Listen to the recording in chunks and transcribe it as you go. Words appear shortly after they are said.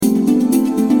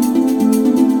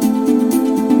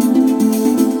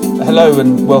Hello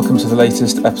and welcome to the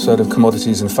latest episode of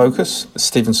Commodities in Focus,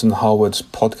 Stephenson Harwood's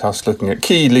podcast looking at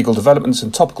key legal developments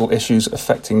and topical issues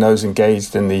affecting those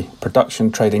engaged in the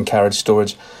production, trading, carriage,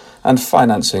 storage and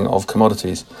financing of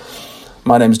commodities.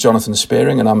 My name is Jonathan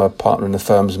Spearing and I'm a partner in the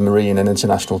firm's Marine and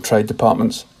International Trade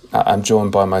departments. I'm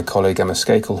joined by my colleague Emma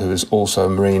Skakel, who is also a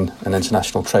Marine and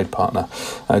International Trade partner.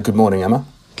 Good morning, Emma.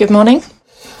 Good morning.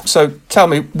 So tell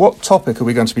me, what topic are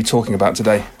we going to be talking about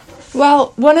today?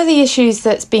 Well, one of the issues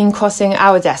that's been crossing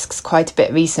our desks quite a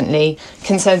bit recently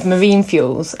concerns marine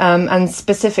fuels and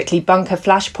specifically bunker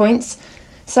flashpoints.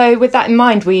 So with that in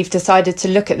mind, we've decided to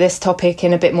look at this topic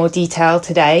in a bit more detail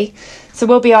today. So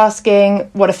we'll be asking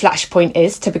what a flashpoint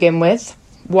is to begin with,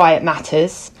 why it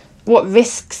matters, what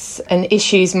risks and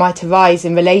issues might arise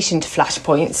in relation to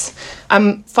flashpoints,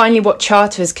 and finally what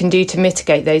charterers can do to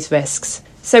mitigate those risks.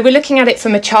 So we're looking at it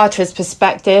from a charterer's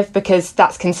perspective because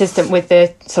that's consistent with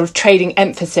the sort of trading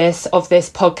emphasis of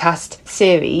this podcast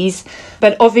series.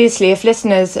 But obviously, if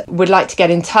listeners would like to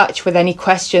get in touch with any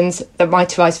questions that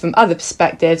might arise from other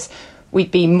perspectives,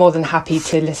 we'd be more than happy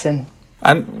to listen.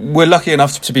 And we're lucky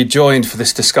enough to be joined for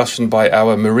this discussion by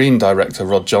our Marine Director,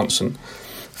 Rod Johnson.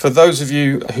 For those of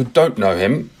you who don't know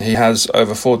him, he has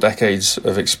over 4 decades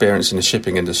of experience in the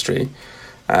shipping industry.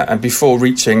 And before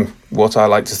reaching what I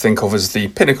like to think of as the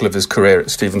pinnacle of his career at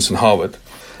Stephenson Harwood,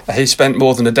 he spent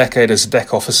more than a decade as a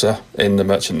deck officer in the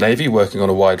Merchant Navy, working on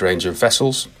a wide range of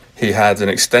vessels. He had an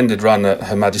extended run at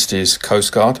Her Majesty's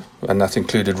Coast Guard, and that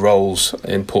included roles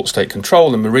in port state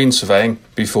control and marine surveying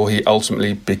before he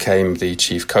ultimately became the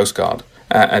Chief Coast Guard.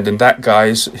 And in that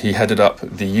guise, he headed up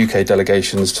the UK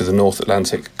delegations to the North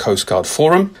Atlantic Coast Guard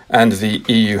Forum and the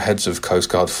EU Heads of Coast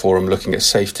Guard Forum looking at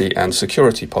safety and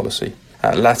security policy.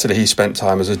 Latterly, he spent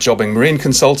time as a jobbing marine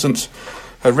consultant,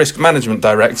 a risk management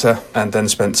director, and then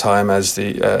spent time as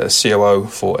the COO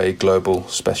for a global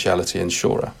specialty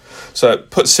insurer. So,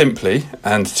 put simply,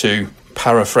 and to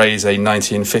paraphrase a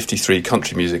 1953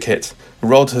 country music hit,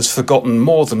 Rod has forgotten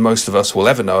more than most of us will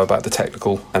ever know about the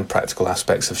technical and practical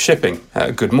aspects of shipping.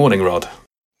 Good morning, Rod.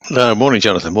 No, morning,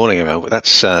 Jonathan. Morning, Emma.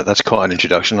 That's quite an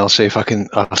introduction. I'll see if I can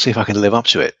live up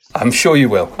to it. I'm sure you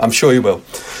will.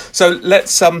 So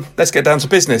let's get down to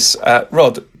business.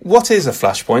 Rod, what is a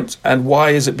flashpoint, and why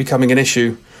is it becoming an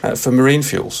issue for marine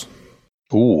fuels?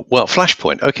 Ooh, well,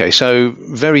 flashpoint. Okay, so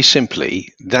very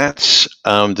simply, that's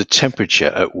the temperature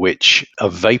at which a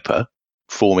vapor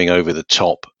forming over the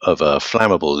top of a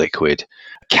flammable liquid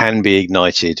can be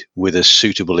ignited with a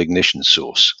suitable ignition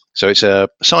source. So it's a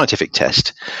scientific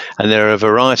test, and there are a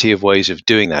variety of ways of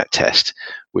doing that test,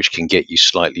 which can get you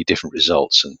slightly different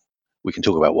results. And we can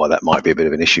talk about why that might be a bit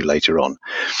of an issue later on.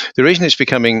 The reason it's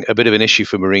becoming a bit of an issue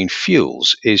for marine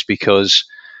fuels is because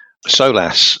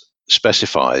SOLAS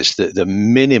specifies that the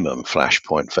minimum flash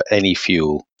point for any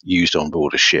fuel used on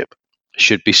board a ship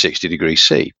should be 60 degrees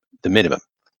C, the minimum.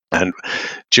 And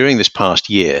during this past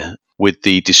year, with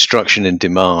the destruction in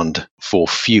demand for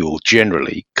fuel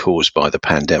generally caused by the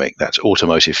pandemic, that's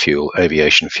automotive fuel,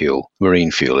 aviation fuel, marine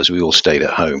fuel, as we all stayed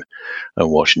at home and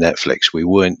watched Netflix, we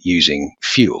weren't using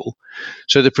fuel.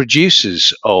 So the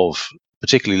producers of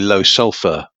particularly low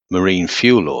sulfur marine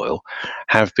fuel oil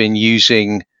have been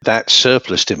using that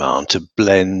surplus demand to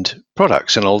blend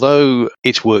products. And although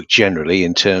it's worked generally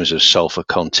in terms of sulfur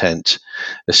content,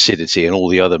 acidity, and all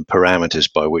the other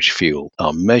parameters by which fuel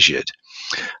are measured,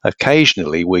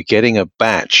 occasionally we're getting a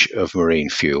batch of marine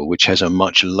fuel which has a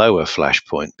much lower flash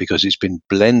point because it's been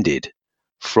blended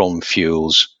from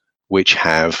fuels which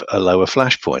have a lower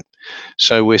flash point.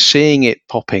 So we're seeing it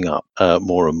popping up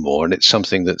more and more, and it's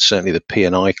something that certainly the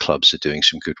P&I clubs are doing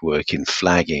some good work in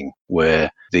flagging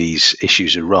where these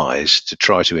issues arise to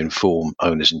try to inform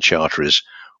owners and charterers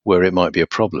where it might be a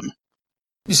problem.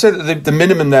 You said that the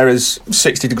minimum there is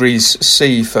 60 degrees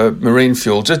C for marine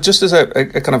fuel. Just as a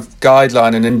kind of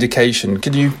guideline and indication,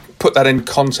 can you put that in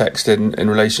context in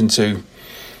relation to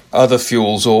other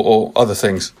fuels or other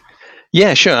things?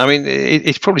 Yeah, sure. I mean,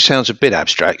 it probably sounds a bit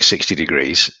abstract, 60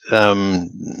 degrees.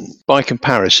 By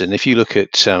comparison, if you look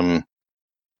at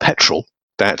petrol,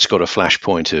 that's got a flash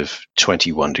point of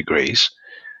 21 degrees.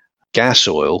 Gas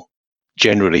oil,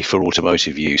 generally for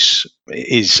automotive use,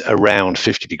 is around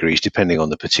 50 degrees, depending on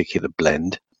the particular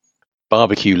blend.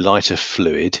 Barbecue lighter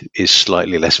fluid is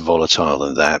slightly less volatile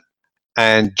than that.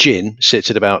 And gin sits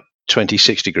at about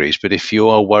 26 degrees. But if you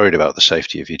are worried about the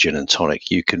safety of your gin and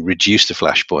tonic, you can reduce the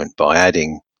flash point by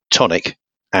adding tonic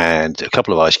and a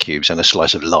couple of ice cubes and a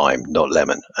slice of lime, not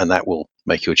lemon. And that will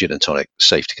make your gin and tonic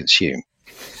safe to consume.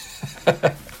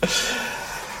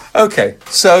 Okay,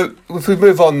 so if we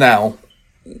move on now,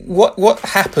 what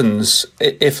happens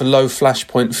if a low flash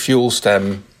point fuel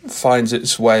stem finds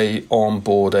its way on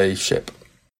board a ship?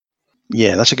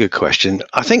 Yeah, that's a good question.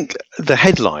 I think the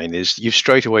headline is you've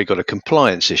straight away got a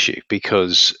compliance issue,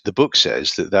 because the book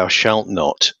says that thou shalt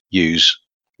not use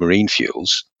marine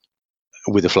fuels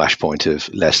with a flash point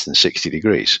of less than 60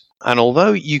 degrees. And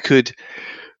although you could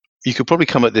probably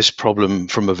come at this problem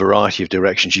from a variety of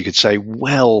directions, you could say,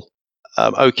 well,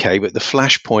 okay, but the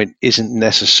flash point isn't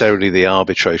necessarily the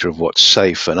arbitrator of what's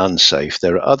safe and unsafe.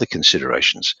 There are other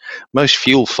considerations. Most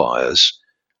fuel fires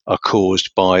are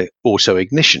caused by auto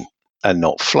ignition and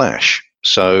not flash.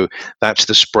 So that's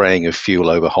the spraying of fuel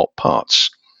over hot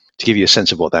parts. To give you a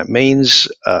sense of what that means,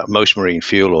 most marine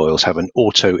fuel oils have an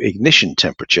auto ignition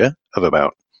temperature of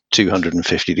about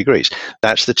 250 degrees.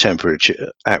 That's the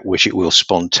temperature at which it will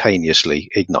spontaneously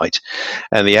ignite.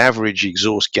 And the average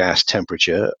exhaust gas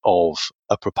temperature of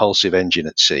a propulsive engine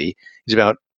at sea is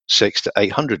about 600 to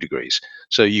 800 degrees.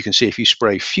 So you can see if you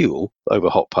spray fuel over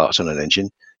hot parts on an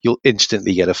engine, you'll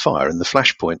instantly get a fire. And the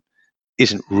flash point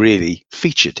isn't really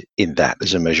featured in that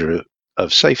as a measure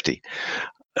of safety.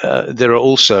 There are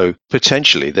also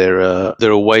potentially there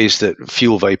are ways that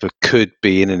fuel vapor could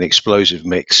be in an explosive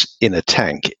mix in a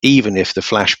tank, even if the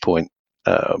flash point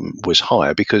was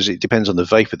higher, because it depends on the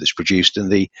vapor that's produced and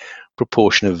the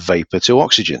proportion of vapor to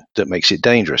oxygen that makes it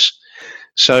dangerous.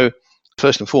 So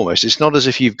first and foremost, it's not as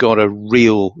if you've got a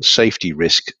real safety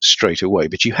risk straight away,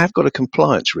 but you have got a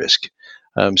compliance risk.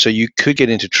 So you could get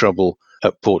into trouble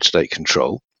at Port State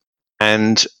Control,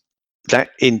 and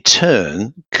that in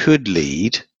turn could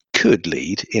lead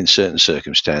in certain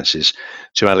circumstances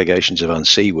to allegations of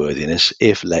unseaworthiness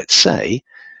if, let's say,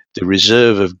 the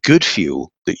reserve of good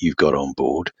fuel that you've got on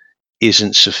board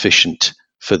isn't sufficient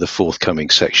for the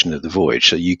forthcoming section of the voyage.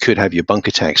 So you could have your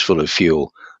bunker tanks full of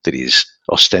fuel that is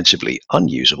ostensibly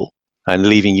unusable and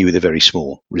leaving you with a very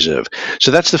small reserve.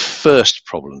 So that's the first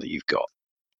problem that you've got.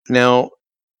 Now,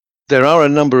 there are a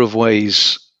number of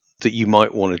ways that you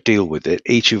might want to deal with it,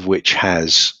 each of which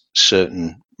has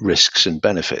certain risks and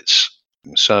benefits.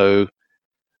 So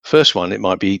first one, it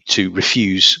might be to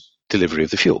refuse delivery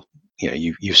of the fuel.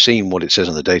 You've seen what it says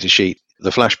on the data sheet.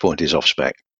 The flash point is off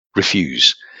spec.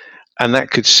 Refuse. And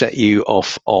that could set you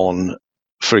off on,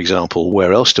 for example,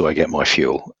 where else do I get my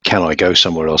fuel? Can I go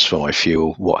somewhere else for my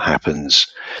fuel? What happens?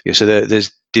 So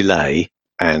there's delay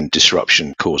and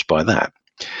disruption caused by that.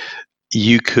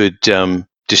 You could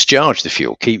discharge the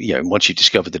fuel. Once you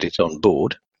discover that it's on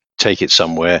board, take it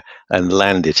somewhere and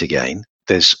land it again.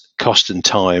 There's cost and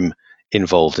time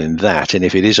involved in that. And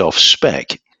if it is off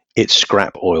spec, it's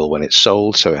scrap oil when it's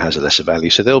sold, so it has a lesser value.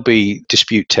 So there'll be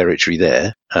dispute territory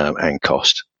there and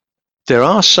cost. There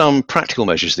are some practical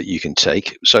measures that you can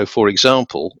take. So, for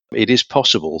example, it is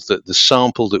possible that the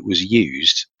sample that was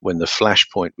used when the flash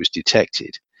point was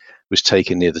detected was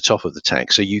taken near the top of the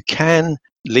tank. So you can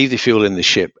leave the fuel in the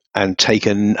ship and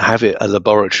have a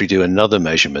laboratory do another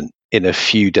measurement in a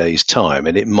few days' time,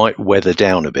 and it might weather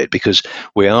down a bit, because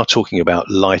we are talking about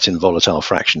light and volatile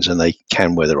fractions and they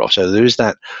can weather off. So there is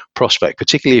that prospect,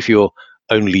 particularly if you're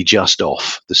only just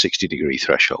off the 60-degree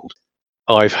threshold.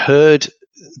 I've heard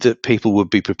that people would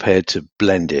be prepared to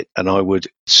blend it, and I would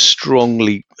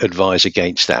strongly advise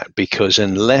against that, because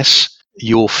unless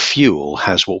your fuel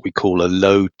has what we call a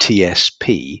low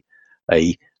TSP,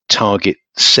 a target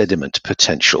sediment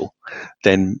potential,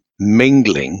 then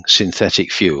mingling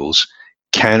synthetic fuels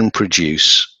can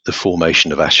produce the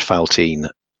formation of asphaltene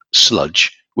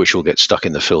sludge, which will get stuck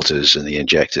in the filters and the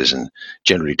injectors and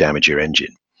generally damage your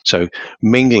engine. So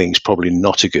mingling is probably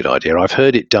not a good idea. I've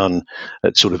heard it done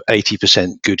at sort of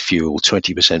 80% good fuel,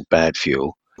 20% bad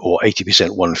fuel, or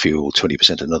 80% one fuel,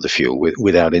 20% another fuel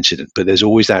without incident. But there's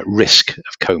always that risk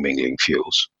of commingling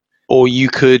fuels. Or you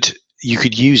could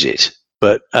use it,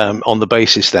 but on the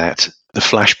basis that the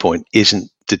flash point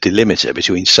isn't the delimiter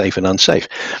between safe and unsafe.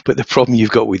 But the problem you've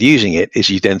got with using it is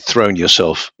you've then thrown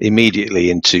yourself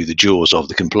immediately into the jaws of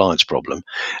the compliance problem,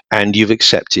 and you've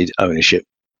accepted ownership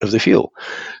of the fuel.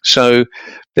 So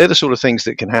they're the sort of things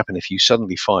that can happen if you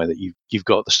suddenly find that you've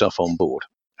got the stuff on board,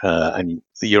 and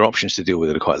your options to deal with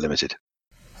it are quite limited.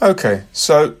 Okay,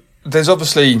 so there's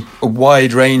obviously a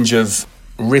wide range of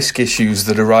risk issues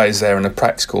that arise there in a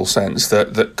practical sense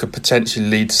that could potentially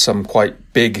lead to some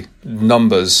quite big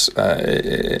numbers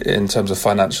in terms of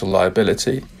financial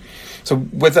liability. So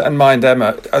with that in mind,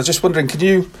 Emma, I was just wondering, can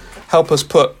you help us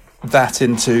put that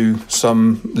into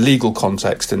some legal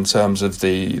context in terms of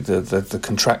the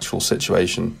contractual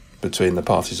situation between the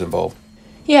parties involved?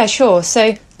 Yeah, sure.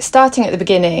 So starting at the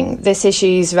beginning, this issue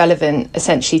is relevant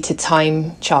essentially to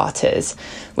time charters,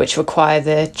 which require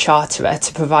the charterer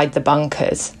to provide the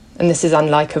bunkers. And this is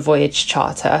unlike a voyage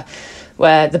charter,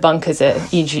 where the bunkers are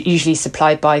usually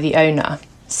supplied by the owner.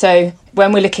 So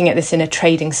when we're looking at this in a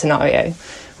trading scenario,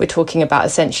 we're talking about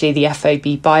essentially the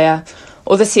FOB buyer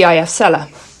or the CIF seller.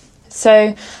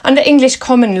 So under English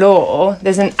common law,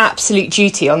 there's an absolute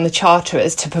duty on the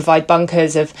charterers to provide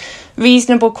bunkers of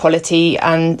reasonable quality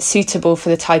and suitable for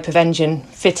the type of engine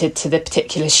fitted to the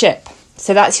particular ship.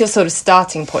 So that's your sort of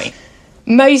starting point.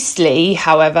 Mostly,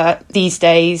 however, these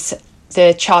days,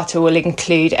 the charter will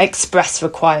include express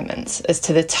requirements as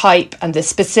to the type and the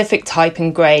specific type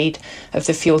and grade of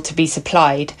the fuel to be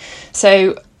supplied.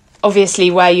 So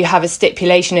obviously, where you have a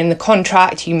stipulation in the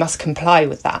contract, you must comply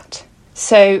with that.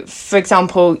 So, for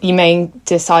example, you may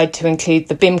decide to include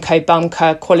the BIMCO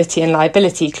bunker quality and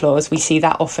liability clause. We see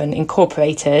that often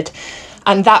incorporated.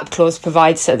 And that clause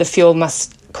provides that the fuel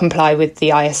must comply with the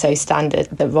ISO standard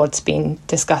that Rod's been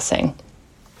discussing.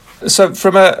 So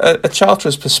from a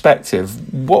charterer's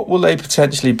perspective, what will they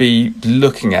potentially be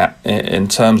looking at in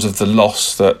terms of the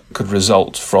loss that could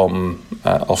result from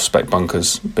off-spec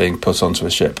bunkers being put onto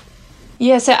a ship?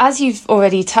 Yeah, so as you've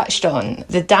already touched on,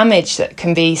 the damage that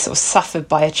can be sort of suffered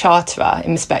by a charterer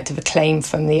in respect of a claim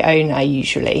from the owner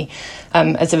usually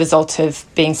as a result of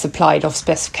being supplied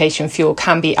off-specification fuel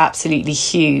can be absolutely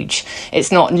huge.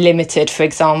 It's not limited, for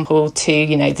example, to,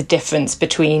 the difference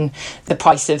between the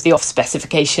price of the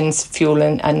off-specifications fuel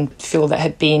and fuel that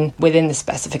had been within the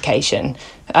specification.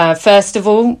 First of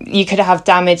all, you could have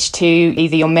damage to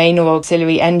either your main or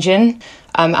auxiliary engine.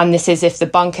 And this is if the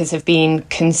bunkers have been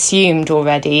consumed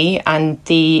already and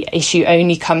the issue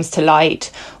only comes to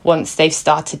light once they've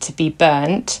started to be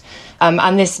burnt.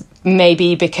 And this may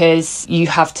be because you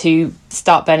have to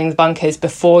start burning the bunkers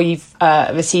before you've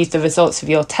received the results of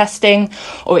your testing,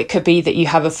 or it could be that you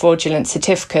have a fraudulent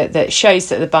certificate that shows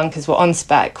that the bunkers were on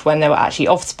spec when they were actually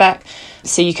off spec.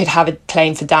 So you could have a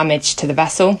claim for damage to the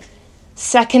vessel.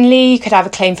 Secondly, you could have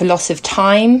a claim for loss of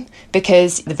time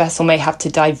because the vessel may have to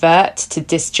divert to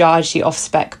discharge the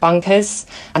off-spec bunkers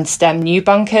and stem new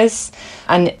bunkers.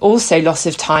 And also loss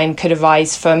of time could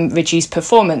arise from reduced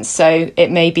performance. So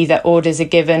it may be that orders are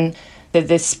given that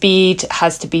the speed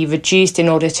has to be reduced in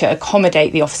order to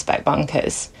accommodate the off-spec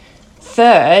bunkers.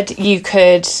 Third, you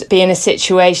could be in a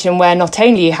situation where not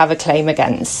only you have a claim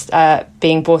against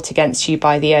being brought against you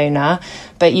by the owner,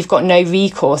 but you've got no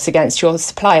recourse against your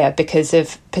supplier because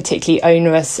of particularly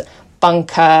onerous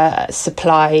bunker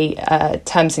supply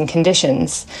terms and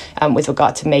conditions with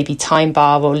regard to maybe time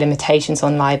bar or limitations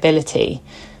on liability.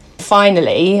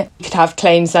 Finally, you could have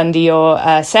claims under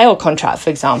your sale contract, for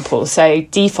example. So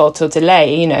default or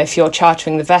delay, if you're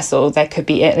chartering the vessel, there could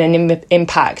be an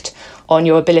impact on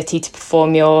your ability to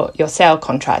perform your sale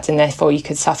contract, and therefore you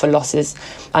could suffer losses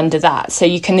under that. So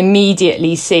you can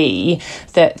immediately see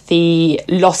that the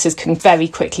losses can very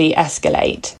quickly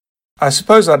escalate. I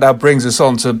suppose that now brings us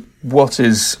on to what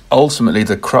is ultimately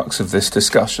the crux of this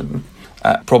discussion,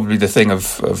 probably the thing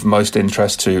of most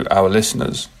interest to our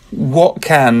listeners. What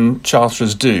can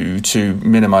charterers do to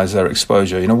minimise their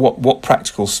exposure? What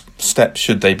practical steps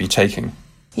should they be taking?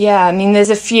 Yeah, there's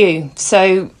a few.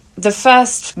 So the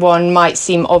first one might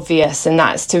seem obvious, and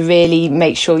that's to really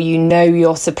make sure you know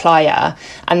your supplier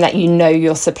and that you know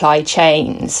your supply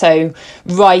chain. So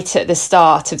right at the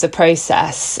start of the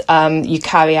process, you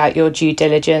carry out your due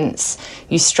diligence,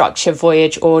 you structure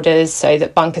voyage orders so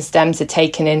that bunker stems are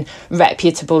taken in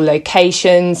reputable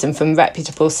locations and from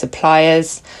reputable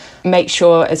suppliers. Make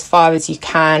sure as far as you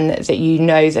can that you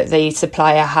know that the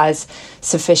supplier has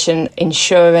sufficient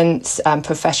insurance,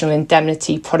 professional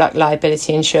indemnity, product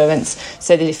liability insurance,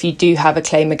 so that if you do have a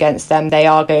claim against them, they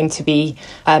are going to be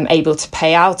able to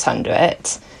pay out under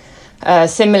it.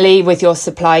 Similarly, with your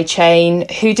supply chain,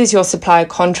 who does your supplier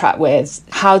contract with?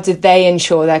 How did they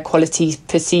ensure their quality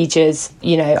procedures,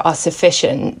 are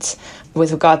sufficient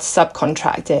with regard to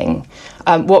subcontracting?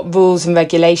 What rules and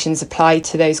regulations apply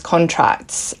to those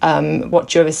contracts? What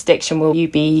jurisdiction will you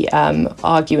be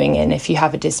arguing in if you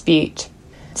have a dispute?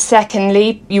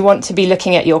 Secondly, you want to be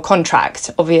looking at your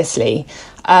contract, obviously.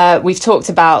 We've talked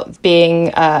about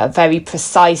being very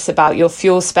precise about your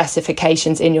fuel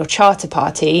specifications in your charter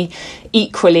party.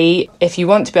 Equally, if you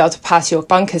want to be able to pass your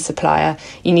bunker supplier,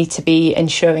 you need to be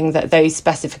ensuring that those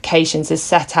specifications are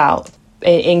set out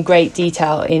in great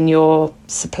detail in your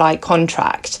supply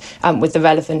contract with the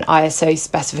relevant ISO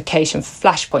specification for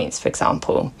flashpoints, for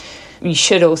example. You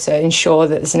should also ensure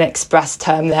that there's an express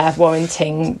term there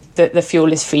warranting that the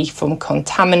fuel is free from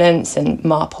contaminants and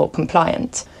MARPOL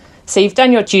compliant. So you've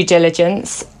done your due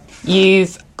diligence,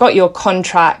 you've got your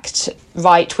contract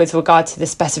right with regard to the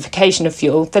specification of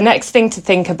fuel. The next thing to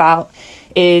think about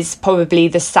is probably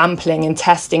the sampling and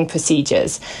testing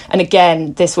procedures. And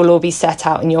again, this will all be set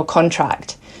out in your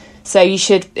contract. So you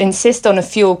should insist on a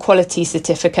fuel quality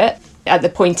certificate. at the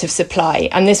point of supply,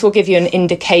 and this will give you an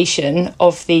indication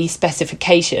of the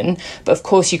specification, but of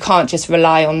course you can't just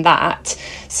rely on that.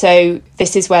 So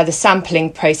this is where the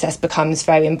sampling process becomes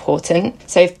very important.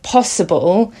 So if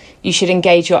possible, you should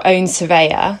engage your own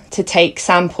surveyor to take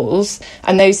samples,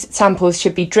 and those samples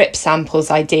should be drip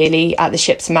samples ideally at the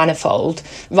ship's manifold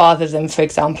rather than, for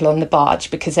example, on the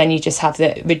barge, because then you just have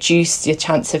the reduce your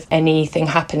chance of anything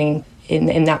happening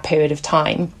in that period of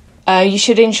time. You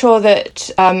should ensure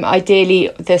that ideally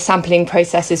the sampling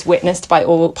process is witnessed by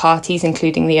all parties,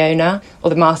 including the owner or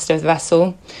the master of the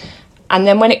vessel. And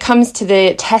then when it comes to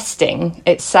the testing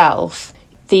itself,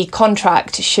 the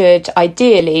contract should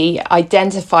ideally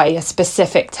identify a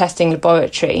specific testing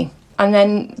laboratory. And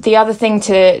then the other thing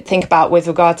to think about with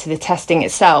regard to the testing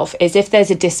itself is if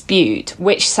there's a dispute,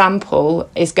 which sample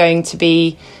is going to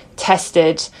be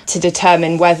tested to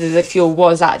determine whether the fuel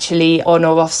was actually on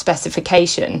or off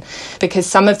specification, because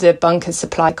some of the bunker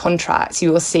supply contracts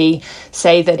you will see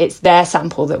say that it's their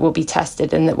sample that will be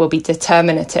tested and that will be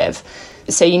determinative.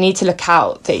 So you need to look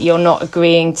out that you're not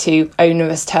agreeing to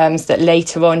onerous terms that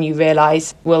later on you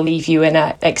realise will leave you in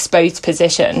an exposed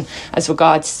position as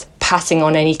regards passing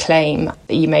on any claim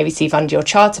that you may receive under your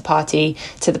charter party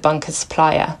to the bunker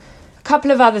supplier. A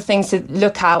couple of other things to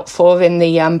look out for in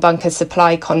the bunker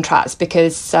supply contracts,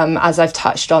 because as I've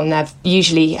touched on, they're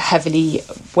usually heavily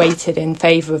weighted in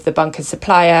favour of the bunker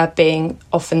supplier, being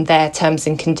often their terms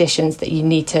and conditions that you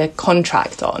need to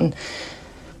contract on.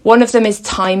 One of them is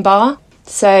time bar.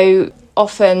 So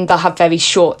often they'll have very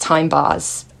short time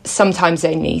bars, sometimes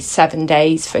only 7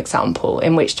 days, for example,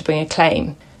 in which to bring a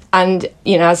claim. And,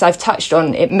 as I've touched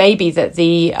on, it may be that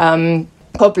the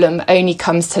problem only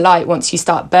comes to light once you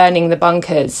start burning the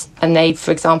bunkers and they,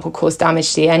 for example, cause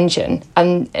damage to the engine.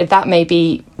 And that may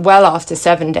be well after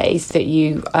 7 days that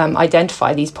you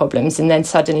identify these problems, and then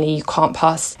suddenly you can't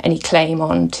pass any claim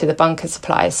on to the bunker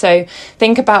supplier. So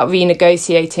think about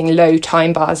renegotiating low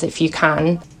time bars if you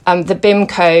can. The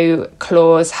BIMCO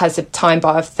clause has a time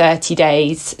bar of 30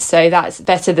 days, so that's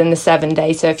better than the 7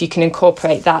 days. So if you can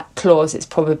incorporate that clause, it's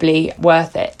probably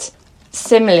worth it.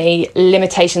 Similarly,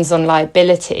 limitations on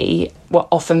liability were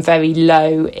often very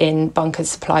low in bunker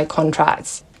supply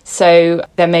contracts. So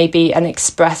there may be an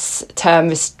express term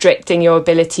restricting your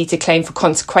ability to claim for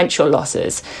consequential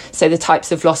losses. So the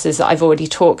types of losses that I've already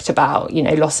talked about,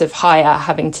 loss of hire,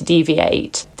 having to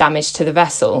deviate, damage to the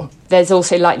vessel. There's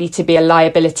also likely to be a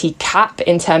liability cap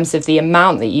in terms of the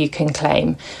amount that you can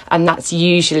claim, and that's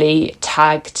usually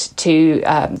tagged to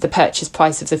the purchase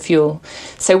price of the fuel.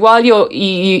 So while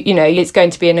it's going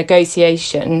to be a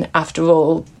negotiation after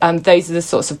all, those are the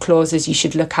sorts of clauses you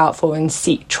should look out for and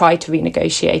try to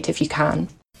renegotiate if you can.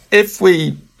 If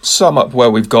we sum up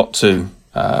where we've got to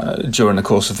during the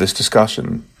course of this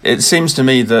discussion, it seems to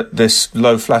me that this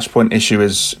low flashpoint issue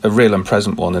is a real and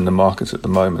present one in the market at the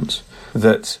moment,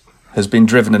 that has been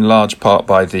driven in large part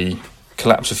by the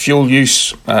collapse of fuel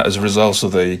use as a result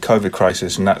of the COVID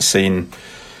crisis, and that's seen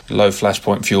low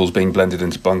flashpoint fuels being blended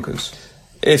into bunkers.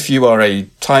 If you are a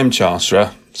time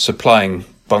charterer supplying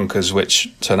bunkers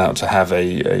which turn out to have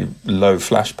a low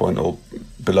flashpoint or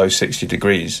below 60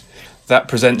 degrees, that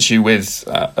presents you with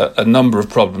a number of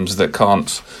problems that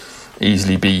can't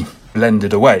easily be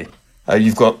blended away.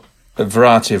 You've got a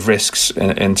variety of risks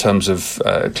in terms of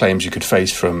claims you could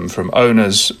face from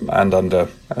owners and under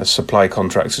supply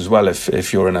contracts as well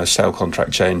if you're in a sale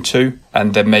contract chain too.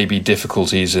 And there may be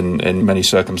difficulties in many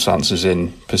circumstances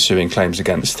in pursuing claims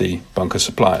against the bunker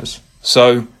suppliers.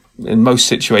 So in most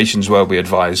situations where we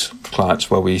advise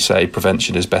clients, where we say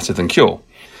prevention is better than cure.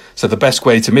 So the best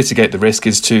way to mitigate the risk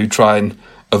is to try and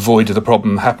avoid the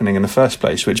problem happening in the first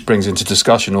place, which brings into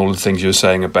discussion all the things you were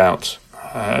saying about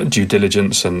due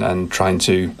diligence and trying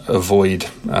to avoid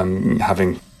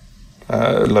having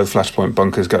low flashpoint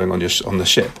bunkers going on the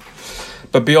ship.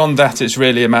 But beyond that, it's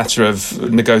really a matter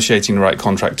of negotiating the right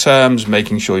contract terms,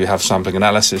 making sure you have sampling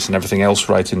analysis and everything else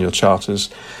right in your charters,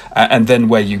 and then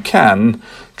where you can,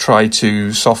 try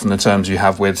to soften the terms you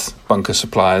have with bunker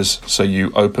suppliers so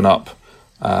you open up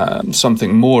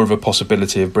something more of a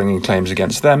possibility of bringing claims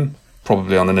against them,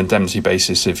 probably on an indemnity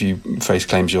basis if you face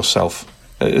claims yourself.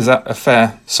 Is that a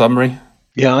fair summary?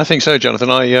 Yeah, I think so, Jonathan.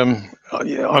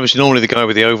 I was normally the guy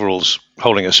with the overalls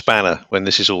holding a spanner when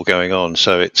this is all going on.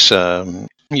 So it's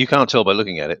you can't tell by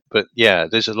looking at it. But yeah,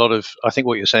 there's a lot of, I think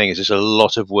what you're saying is there's a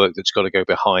lot of work that's got to go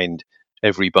behind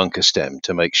every bunker stem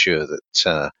to make sure that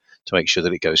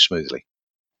it goes smoothly.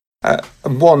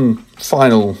 One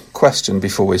final question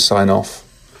before we sign off.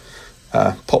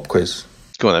 Pop quiz.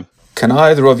 Go on then. Can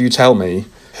either of you tell me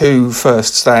who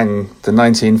first sang the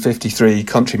 1953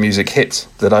 country music hit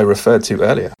that I referred to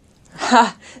earlier?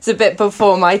 It's a bit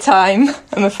before my time,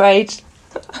 I'm afraid.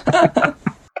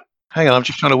 Hang on, I'm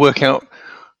just trying to work out.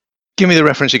 Give me the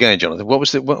reference again, Jonathan. What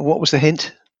was the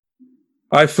hint?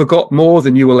 I forgot more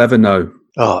than you will ever know.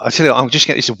 Oh, I tell you, I'm just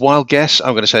getting this a wild guess.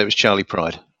 I'm going to say it was Charlie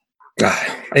Pride.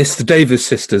 It's the Davis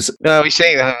sisters. No, he's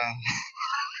saying that.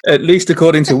 At least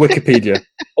according to Wikipedia.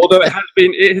 Although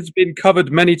it has been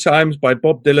covered many times by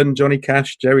Bob Dylan, Johnny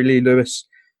Cash, Jerry Lee Lewis.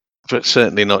 But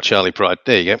certainly not Charlie Pride.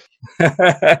 There you go.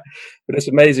 But it's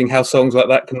amazing how songs like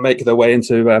that can make their way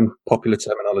into popular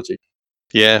terminology.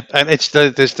 Yeah, and there's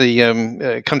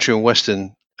the country and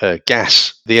western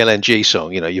gas, the LNG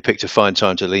song. You know, you picked a fine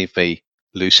time to leave me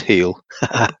loose heel.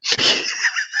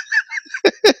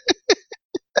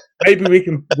 Maybe we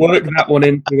can work that one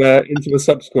into a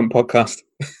subsequent podcast.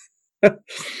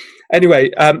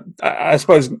 Anyway, I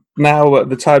suppose now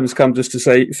the time has come just to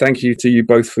say thank you to you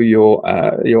both for your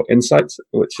insights,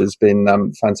 which has been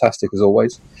fantastic as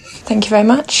always. Thank you very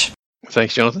much.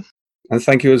 Thanks, Jonathan. And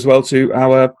thank you as well to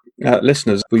our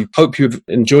listeners. We hope you've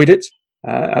enjoyed it.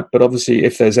 But obviously,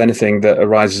 if there's anything that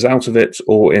arises out of it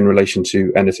or in relation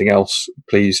to anything else,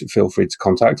 please feel free to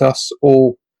contact us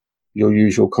or your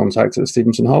usual contact at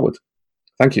Stevenson Harwood.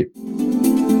 Thank you.